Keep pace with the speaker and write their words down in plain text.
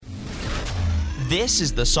This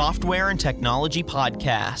is the Software and Technology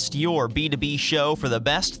Podcast, your B2B show for the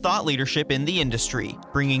best thought leadership in the industry,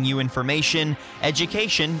 bringing you information,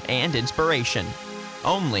 education, and inspiration.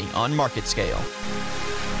 Only on MarketScale.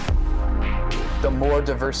 The more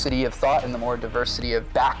diversity of thought and the more diversity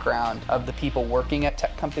of background of the people working at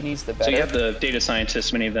tech companies, the better. So you have the data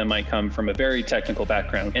scientists, many of them might come from a very technical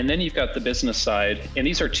background. And then you've got the business side. And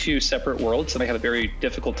these are two separate worlds, and they have a very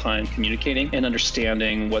difficult time communicating and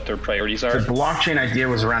understanding what their priorities are. The blockchain idea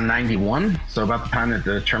was around 91. So about the time that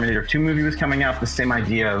the Terminator 2 movie was coming out, the same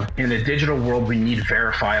idea of in the digital world, we need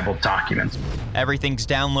verifiable documents. Everything's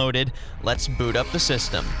downloaded. Let's boot up the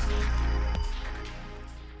system.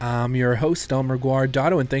 I'm your host, Elmer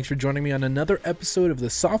Guardado, and thanks for joining me on another episode of the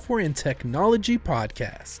Software and Technology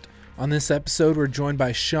Podcast. On this episode, we're joined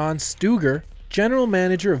by Sean Stuger, General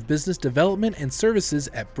Manager of Business Development and Services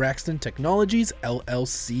at Braxton Technologies,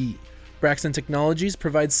 LLC. Braxton Technologies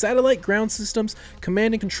provides satellite ground systems,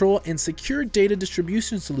 command and control, and secure data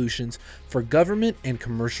distribution solutions for government and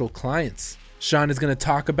commercial clients. Sean is going to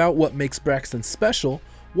talk about what makes Braxton special,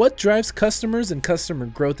 what drives customers and customer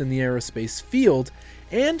growth in the aerospace field,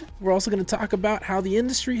 and we're also going to talk about how the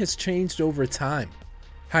industry has changed over time.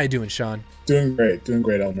 How you doing, Sean? Doing great,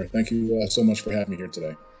 Elmer. Thank you so much for having me here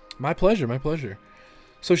today. My pleasure.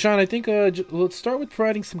 So, Sean, I think let's start with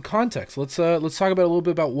providing some context. Let's talk about a little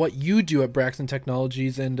bit about what you do at Braxton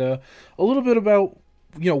Technologies and a little bit about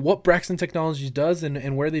what Braxton Technologies does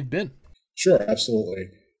and where they've been. Sure, absolutely.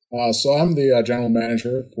 So I'm the General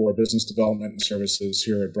Manager for Business Development and Services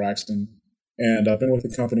here at Braxton. And I've been with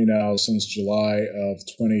the company now since July of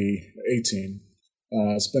 2018.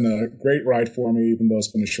 It's been a great ride for me, even though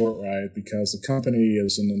it's been a short ride, because the company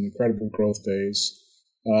is in an incredible growth phase.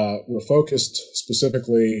 We're focused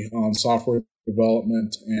specifically on software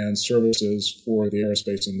development and services for the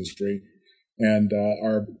aerospace industry. And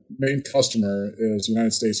our main customer is the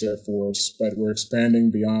United States Air Force, but we're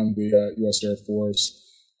expanding beyond the U.S. Air Force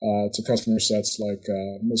to customer sets like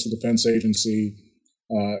Missile Defense Agency,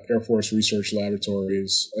 Air Force Research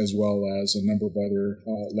Laboratories, as well as a number of other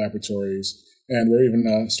laboratories. And we're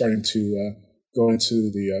even starting to go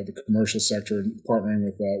into the commercial sector and partnering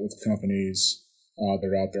with companies that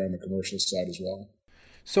are out there on the commercial side as well.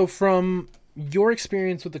 So from your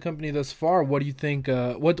experience with the company thus far, what do you think,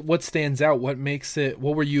 what stands out? What makes it,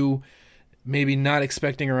 what were you maybe not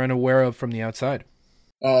expecting or unaware of from the outside?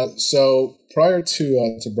 So prior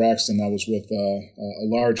to Braxton, I was with a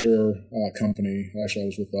larger company. Actually, I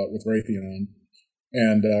was with Raytheon,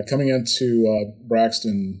 and coming into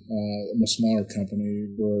Braxton, a smaller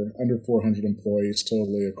company, we're under 400 employees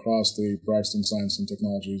totally across the Braxton Science and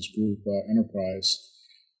Technologies Group enterprise.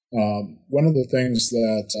 One of the things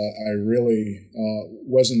that I really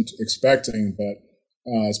wasn't expecting, but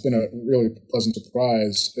it's been a really pleasant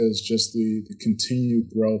surprise, is just the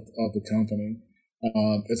continued growth of the company.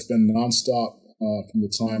 It's been nonstop from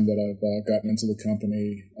the time that I've gotten into the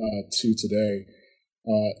company to today.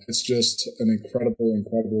 It's just an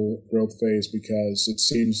incredible growth phase, because it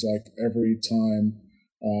seems like every time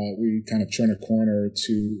we kind of turn a corner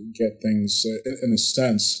to get things, in a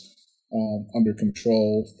sense, under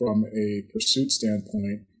control from a pursuit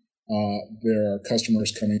standpoint, there are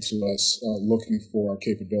customers coming to us looking for our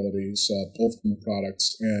capabilities, both from the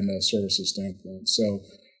products and services standpoint. So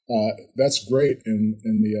that's great in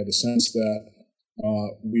the sense that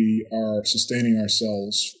we are sustaining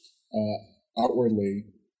ourselves outwardly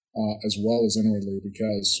as well as inwardly,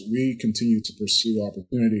 because we continue to pursue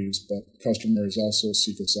opportunities, but customers also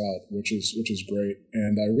seek us out, which is great.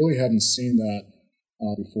 And I really hadn't seen that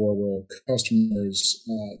before, where customers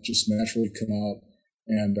just naturally come out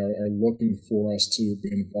and are looking for us to be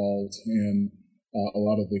involved in a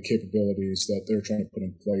lot of the capabilities that they're trying to put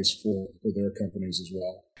in place for their companies as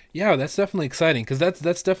well. Yeah, that's definitely exciting, because that's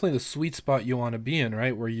definitely the sweet spot you want to be in,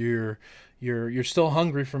 right? Where you're still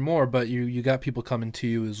hungry for more, but you got people coming to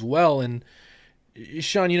you as well. And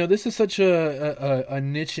Sean, this is such a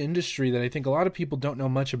niche industry that I think a lot of people don't know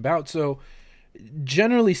much about. So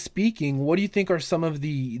generally speaking, what do you think are some of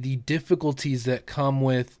the difficulties that come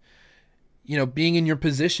with being in your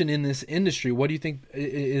position in this industry? What do you think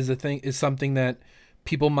is something that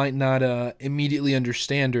people might not immediately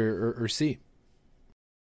understand or see?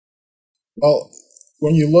 Well,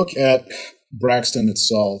 when you look at Braxton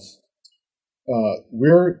itself,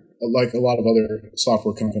 we're like a lot of other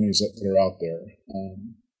software companies that are out there.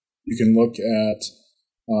 You can look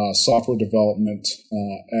at software development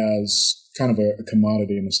as kind of a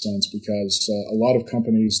commodity in a sense, because a lot of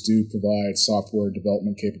companies do provide software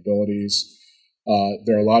development capabilities.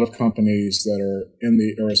 There are a lot of companies that are in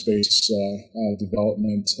the aerospace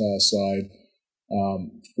development side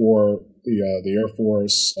for the Air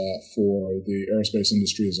Force, for the aerospace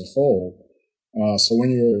industry as a whole. So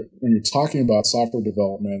when you're talking about software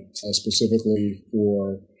development, specifically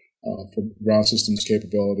for ground systems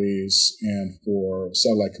capabilities and for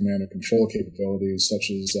satellite command and control capabilities,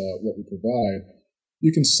 such as what we provide,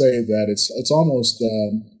 you can say that it's almost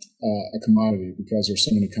a commodity because there's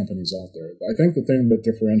so many companies out there. I think the thing that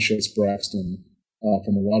differentiates Braxton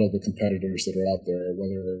from a lot of the competitors that are out there,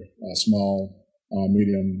 whether small,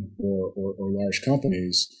 medium, or large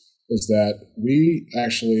companies, is that we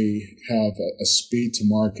actually have a speed to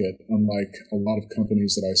market, unlike a lot of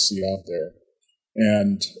companies that I see out there.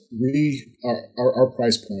 And our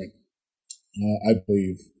price point, I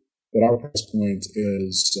believe that our price point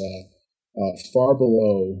is far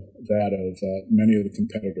below that of many of the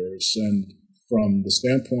competitors. And from the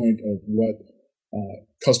standpoint of what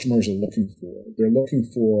customers are looking for, they're looking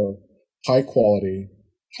for high quality,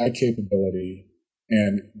 high capability,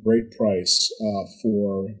 and great price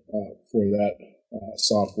for that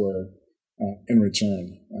software in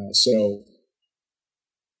return. So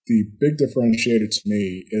the big differentiator to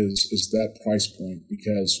me is that price point,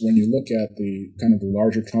 because when you look at the kind of the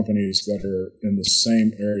larger companies that are in the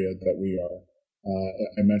same area that we are,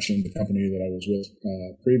 I mentioned the company that I was with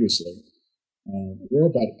previously, we're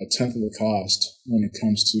about a tenth of the cost when it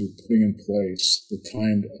comes to putting in place the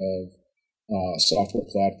kind of software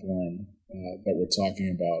platform that we're talking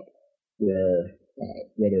about, where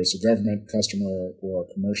whether it's a government customer or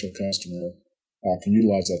a commercial customer can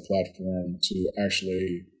utilize that platform to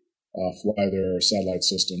actually fly their satellite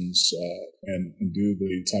systems and do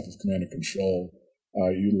the type of command and control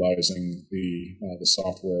utilizing the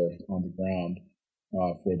software on the ground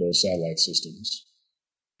for those satellite systems.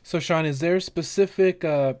 So, Sean, is there a specific,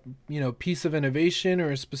 piece of innovation or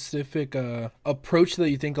a specific approach that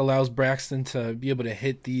you think allows Braxton to be able to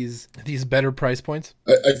hit these better price points?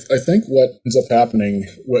 I think what ends up happening,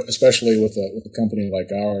 especially with a company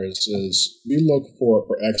like ours, is we look for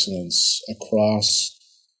excellence across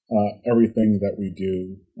everything that we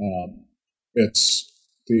do. It's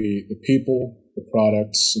the people, the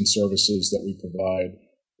products and services that we provide.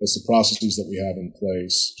 It's the processes that we have in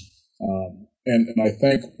place. And I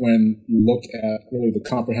think when you look at really the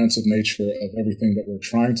comprehensive nature of everything that we're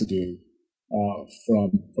trying to do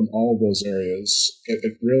from all of those areas,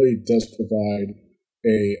 it really does provide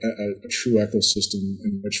a true ecosystem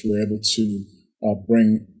in which we're able to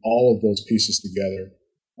bring all of those pieces together.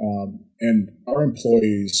 And our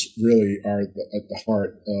employees really are at the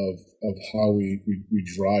heart of how we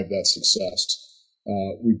drive that success.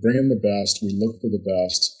 We bring in the best, we look for the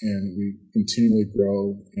best, and we continually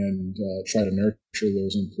grow and try to nurture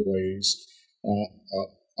those employees.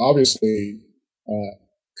 Obviously,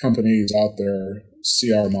 companies out there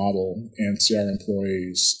see our model and see our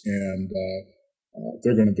employees, and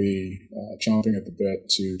they're going to be chomping at the bit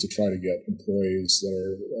to try to get employees that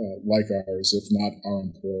are like ours, if not our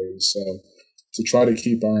employees. So to try to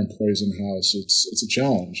keep our employees in-house, it's a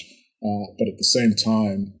challenge. But at the same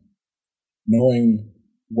time, knowing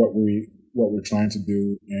what we're trying to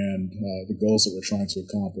do and the goals that we're trying to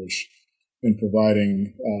accomplish, and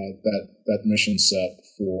providing that mission set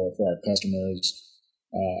for our customers,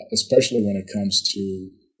 especially when it comes to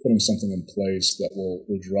putting something in place that will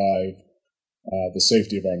drive the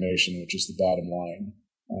safety of our nation, which is the bottom line,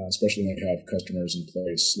 especially when we have customers in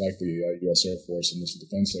place like the U.S. Air Force and Missile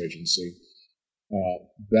Defense Agency.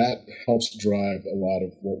 That helps drive a lot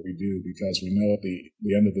of what we do, because we know at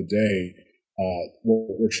the end of the day,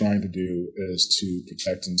 what we're trying to do is to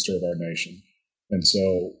protect and serve our nation. And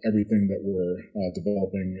so everything that we're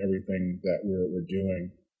developing, everything that we're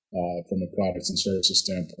doing from a products and services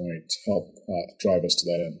standpoint help drive us to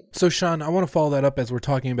that end. So, Sean, I want to follow that up as we're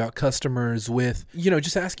talking about customers with,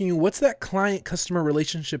 just asking you, what's that client-customer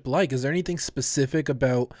relationship like? Is there anything specific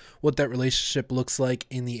about what that relationship looks like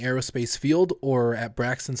in the aerospace field or at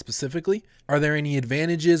Braxton specifically? Are there any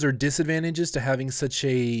advantages or disadvantages to having such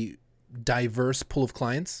a diverse pool of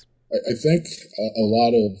clients? I think a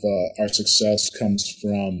lot of our success comes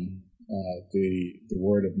from the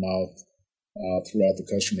word of mouth throughout the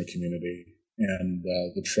customer community, and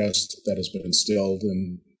the trust that has been instilled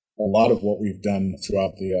in a lot of what we've done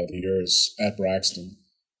throughout the years at Braxton.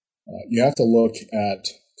 You have to look at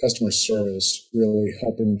customer service really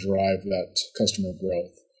helping drive that customer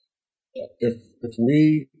growth. If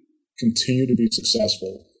we continue to be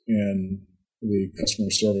successful in the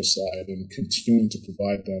customer service side and continuing to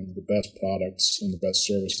provide them the best products and the best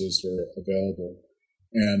services that are available,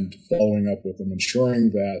 and following up with them,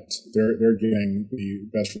 ensuring that they're getting the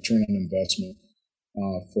best return on investment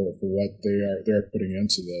for what they're putting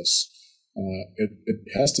into this, it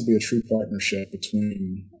has to be a true partnership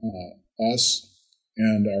between us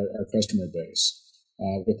and our customer base.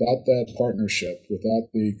 Without that partnership, without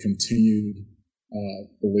the continued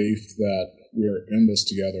belief that we're in this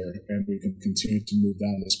together and we can continue to move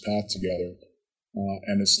down this path together,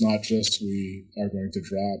 and it's not just we are going to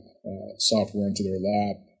drop software into their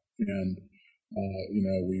lap and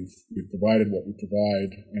we've provided what we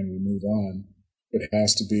provide and we move on. It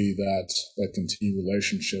has to be that continued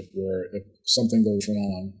relationship where if something goes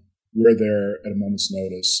wrong, we're there at a moment's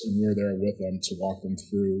notice and we're there with them to walk them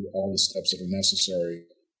through all the steps that are necessary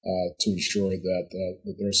to ensure that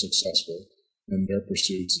they're successful in their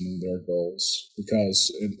pursuits and in their goals.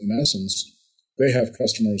 Because in essence, they have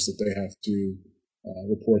customers that they have to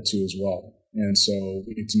report to as well. And so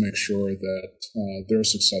we need to make sure that they're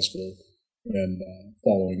successful in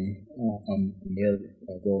following on their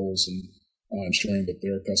goals and ensuring that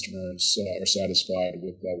their customers are satisfied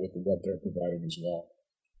with what they're providing as well.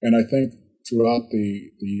 And I think throughout the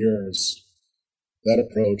years, that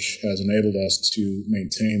approach has enabled us to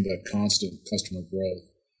maintain that constant customer growth.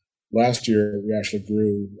 Last year, we actually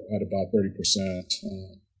grew at about 30%.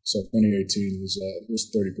 So 2018 was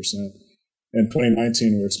 30%. In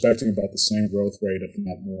 2019, we're expecting about the same growth rate, if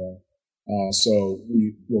not more. So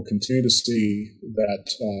we will continue to see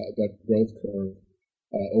that growth curve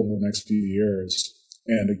over the next few years.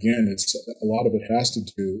 And again, a lot of it has to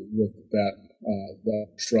do with that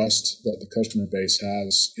trust that the customer base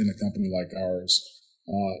has in a company like ours,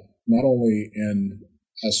 not only in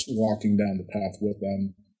us walking down the path with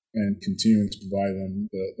them and continuing to provide them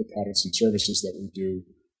the products and services that we do,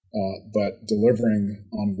 but delivering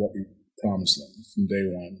on what we promised them from day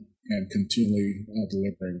one and continually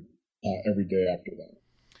delivering every day after that.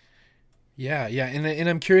 Yeah, and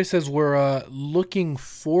I'm curious, as we're looking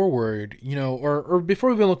forward, or before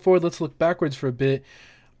we even look forward, let's look backwards for a bit.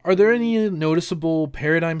 Are there any noticeable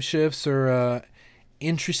paradigm shifts or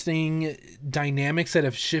interesting dynamics that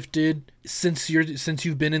have shifted since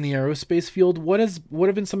you've been in the aerospace field? What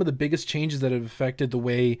have been some of the biggest changes that have affected the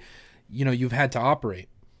way you've had to operate?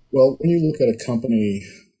 Well, when you look at a company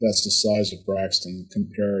that's the size of Braxton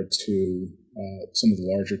compared to some of the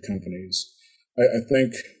larger companies, I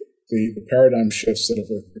think the paradigm shifts that have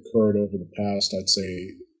occurred over the past, I'd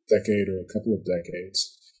say, decade or a couple of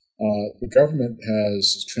decades. The government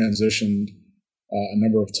has transitioned a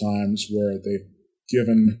number of times where they've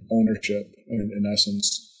given ownership, in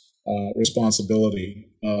essence, responsibility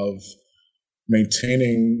of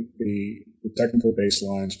maintaining the technical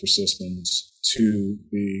baselines for systems to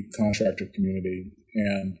the contractor community,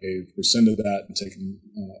 and they've rescinded that and taken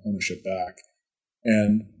ownership back.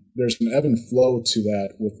 And there's an ebb and flow to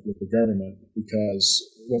that with the government, because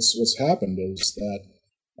what's happened is that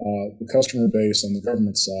the customer base on the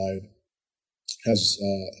government side has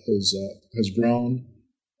grown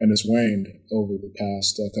and has waned over the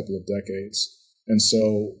past couple of decades. And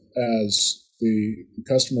so as the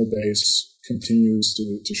customer base continues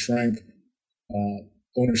to shrink,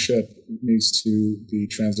 ownership needs to be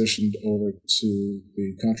transitioned over to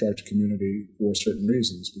the contractor community for certain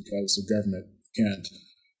reasons, because the government can't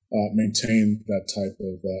maintain that type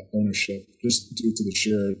of ownership just due to the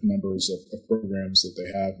sheer numbers of programs that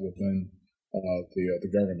they have within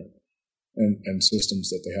the government and systems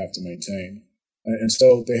that they have to maintain. And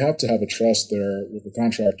so they have to have a trust there with the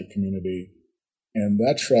contractor community, and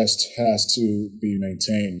that trust has to be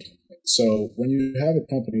maintained. So when you have a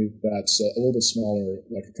company that's a little bit smaller,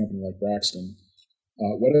 like a company like Braxton,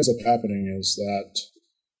 what ends up happening is that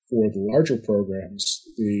for the larger programs,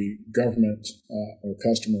 the government or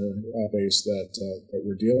customer base that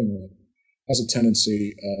we're dealing with has a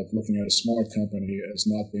tendency of looking at a smaller company as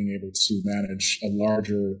not being able to manage a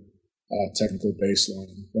larger technical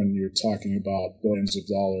baseline when you're talking about billions of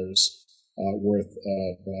dollars worth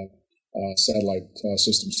of satellite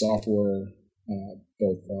system software,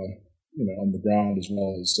 both on the ground as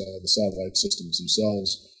well as the satellite systems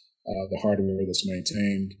themselves, the hardware that's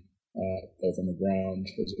maintained both on the ground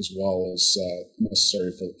as well as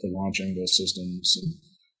necessary for launching those systems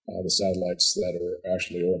and the satellites that are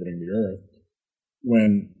actually orbiting the Earth.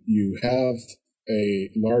 When you have a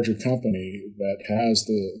larger company that has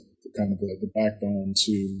the backbone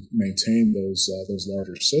to maintain those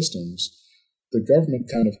larger systems, the government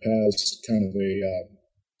kind of has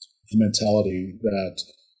a mentality that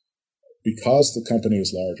because the company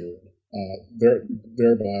is larger,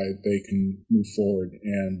 thereby they can move forward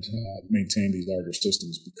and maintain these larger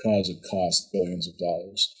systems because it costs billions of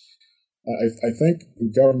dollars. I think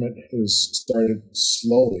the government has started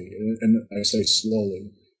slowly, and I say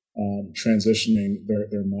slowly, transitioning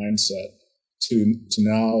their mindset to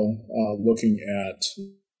now looking at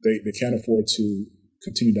they can't afford to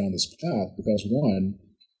continue down this path because one,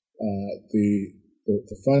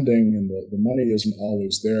 the funding and the money isn't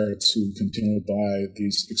always there to continue to buy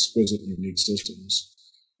these exquisite, unique systems.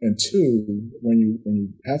 And two, when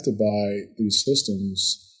you have to buy these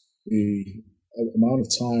systems, the amount of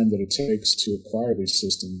time that it takes to acquire these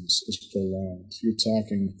systems is prolonged. You're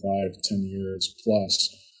talking 5-10 years plus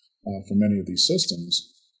for many of these systems.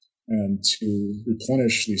 And to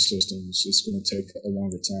replenish these systems, it's going to take a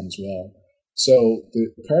longer time as well. So the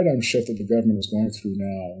paradigm shift that the government is going through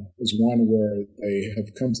now is one where they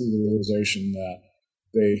have come to the realization that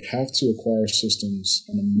they have to acquire systems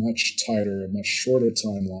on a much tighter, a much shorter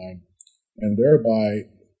timeline, and thereby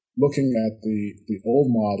looking at the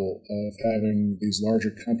old model of having these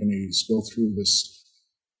larger companies go through this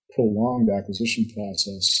prolonged acquisition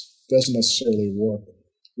process doesn't necessarily work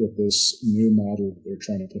with this new model that they're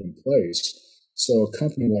trying to put in place. So a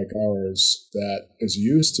company like ours that is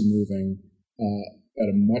used to moving at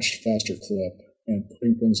a much faster clip and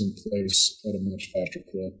putting things in place at a much faster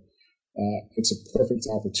clip, it's a perfect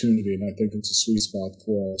opportunity, and I think it's a sweet spot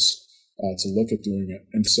for us to look at doing it.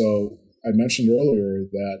 And so I mentioned earlier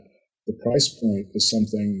that the price point is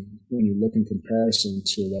something, when you look in comparison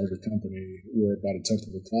to a larger company, we're about a tenth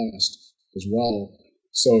of the cost as well.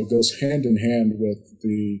 So it goes hand in hand with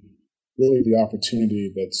the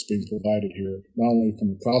opportunity that's being provided here, not only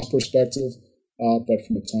from a cost perspective, but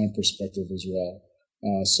from a time perspective as well.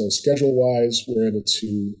 So schedule-wise, we're able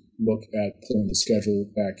to look at pulling the schedule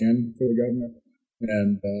back in for the government,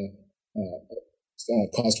 and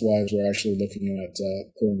cost-wise, we're actually looking at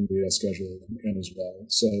pulling the schedule in as well.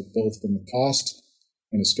 So both from the cost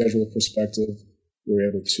and a schedule perspective, we're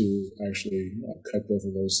able to actually cut both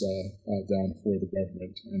of those down for the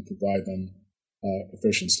government and provide them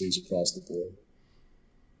efficiencies across the board.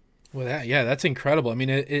 Well, that's incredible. I mean,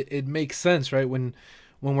 it makes sense, right? When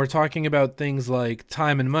we're talking about things like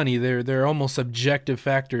time and money, they're almost subjective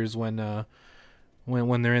factors when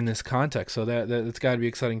they're in this context. So that's got to be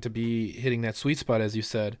exciting to be hitting that sweet spot, as you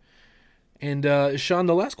said. And Sean,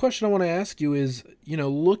 the last question I want to ask you is,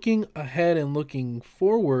 looking ahead and looking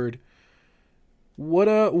forward, what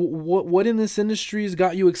in this industry has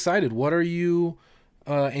got you excited? What are you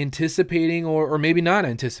anticipating or maybe not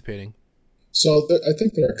anticipating? So I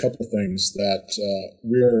think there are a couple of things that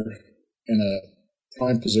we're in a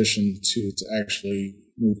prime position to actually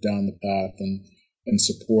move down the path and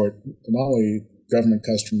support not only government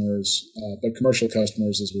customers, but commercial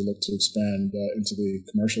customers as we look to expand into the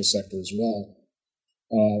commercial sector as well.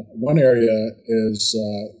 One area is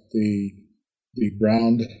the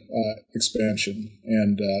ground expansion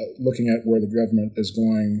and looking at where the government is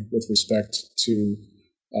going with respect to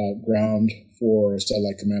ground for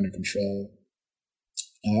satellite command and control.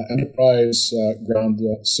 Enterprise ground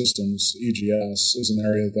systems, EGS, is an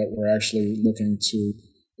area that we're actually looking to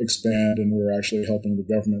expand, and we're actually helping the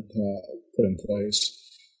government put in place.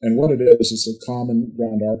 And what it is, it's a common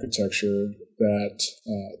ground architecture that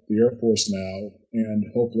the Air Force now, and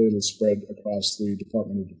hopefully it'll spread across the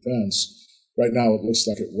Department of Defense. Right now it looks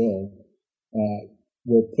like it will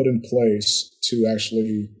put in place to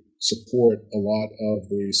actually support a lot of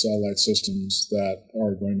the satellite systems that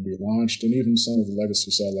are going to be launched, and even some of the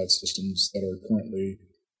legacy satellite systems that are currently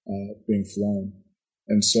being flown.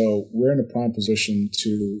 And so we're in a prime position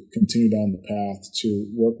to continue down the path to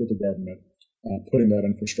work with the government, putting that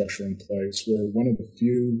infrastructure in place. We're one of the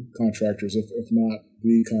few contractors, if not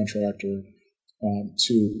the contractor,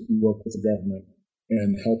 to work with the government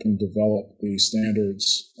in helping develop the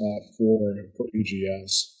standards for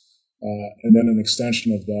EGS. And then an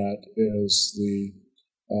extension of that is the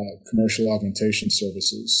Commercial Augmentation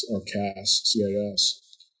Services, or CAS.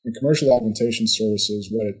 And Commercial Augmentation Services,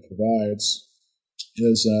 what it provides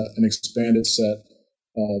is an expanded set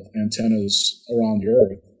of antennas around the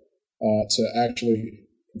Earth to actually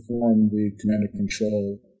perform the command and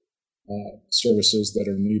control services that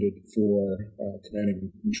are needed for commanding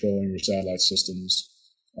and controlling your satellite systems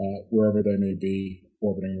wherever they may be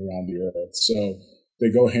orbiting around the Earth. So they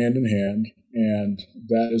go hand in hand, and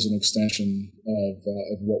that is an extension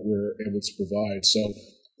of what we're able to provide. So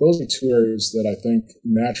those are two areas that I think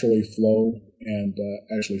naturally flow and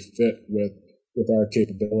actually fit with our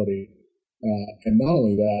capability. And not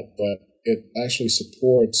only that, but it actually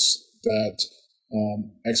supports that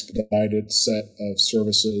expedited set of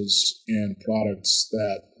services and products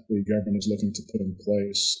that the government is looking to put in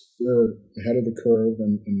place. We're ahead of the curve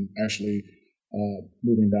and actually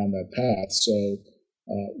moving down that path. So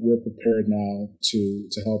we're prepared now to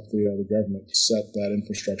help the government set that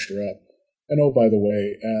infrastructure up. And oh, by the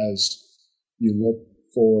way, as you look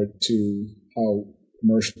forward to how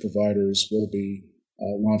commercial providers will be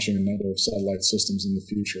launching a number of satellite systems in the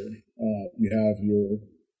future. You have your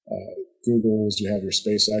Googles, you have your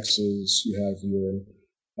SpaceXs, you have your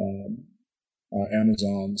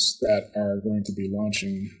Amazons that are going to be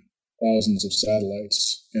launching thousands of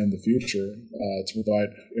satellites in the future to provide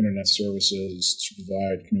internet services, to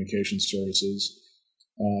provide communication services,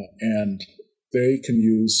 and they can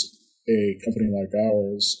use a company like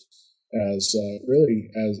ours as really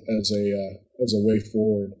as a way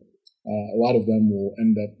forward. A lot of them will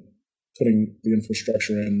end up putting the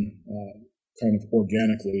infrastructure in kind of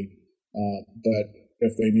organically, but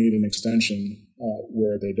if they need an extension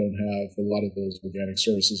where they don't have a lot of those organic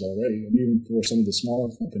services already, and even for some of the smaller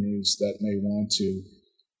companies that may want to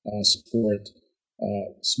support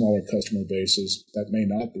smaller customer bases that may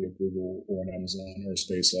not be a Google or an Amazon or a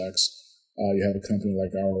SpaceX, you have a company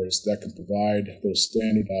like ours that can provide those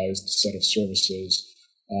standardized set of services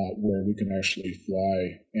where we can actually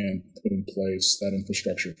fly and put in place that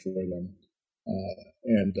infrastructure for them.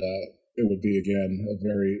 And it would be, again, a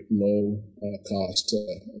very low cost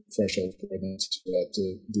threshold for them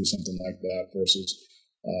to do something like that versus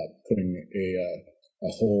putting a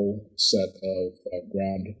whole set of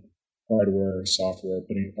ground hardware, software,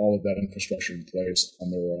 putting all of that infrastructure in place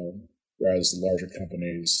on their own, whereas the larger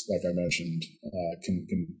companies, like I mentioned,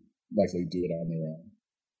 can likely do it on their own.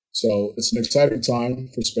 So it's an exciting time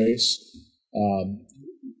for space.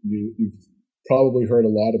 You've probably heard a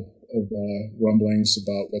lot of rumblings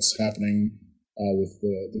about what's happening with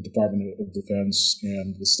the Department of Defense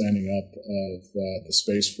and the standing up of the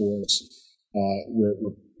Space Force. We're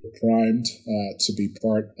primed to be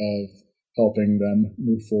part of helping them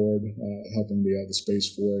move forward, helping the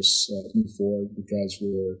Space Force move forward, because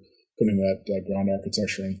we're putting that ground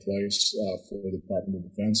architecture in place for the Department of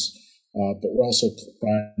Defense. But we're also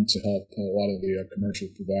primed to help a lot of the commercial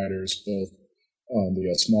providers, both on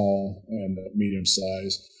the small and medium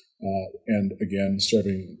size, and again,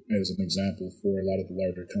 serving as an example for a lot of the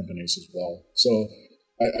larger companies as well. So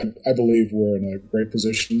I believe we're in a great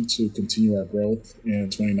position to continue our growth in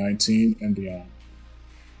 2019 and beyond.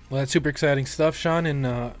 Well, that's super exciting stuff, Sean, and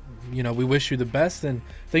we wish you the best, and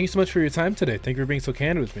thank you so much for your time today. Thank you for being so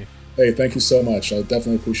candid with me. Hey, thank you so much. I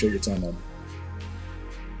definitely appreciate your time, man.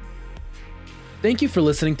 Thank you for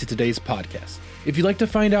listening to today's podcast. If you'd like to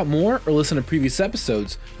find out more or listen to previous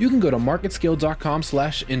episodes, you can go to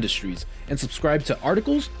marketscale.com/industries and subscribe to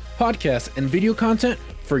articles, podcasts, and video content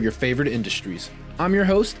for your favorite industries. I'm your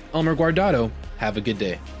host, Elmer Guardado. Have a good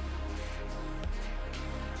day.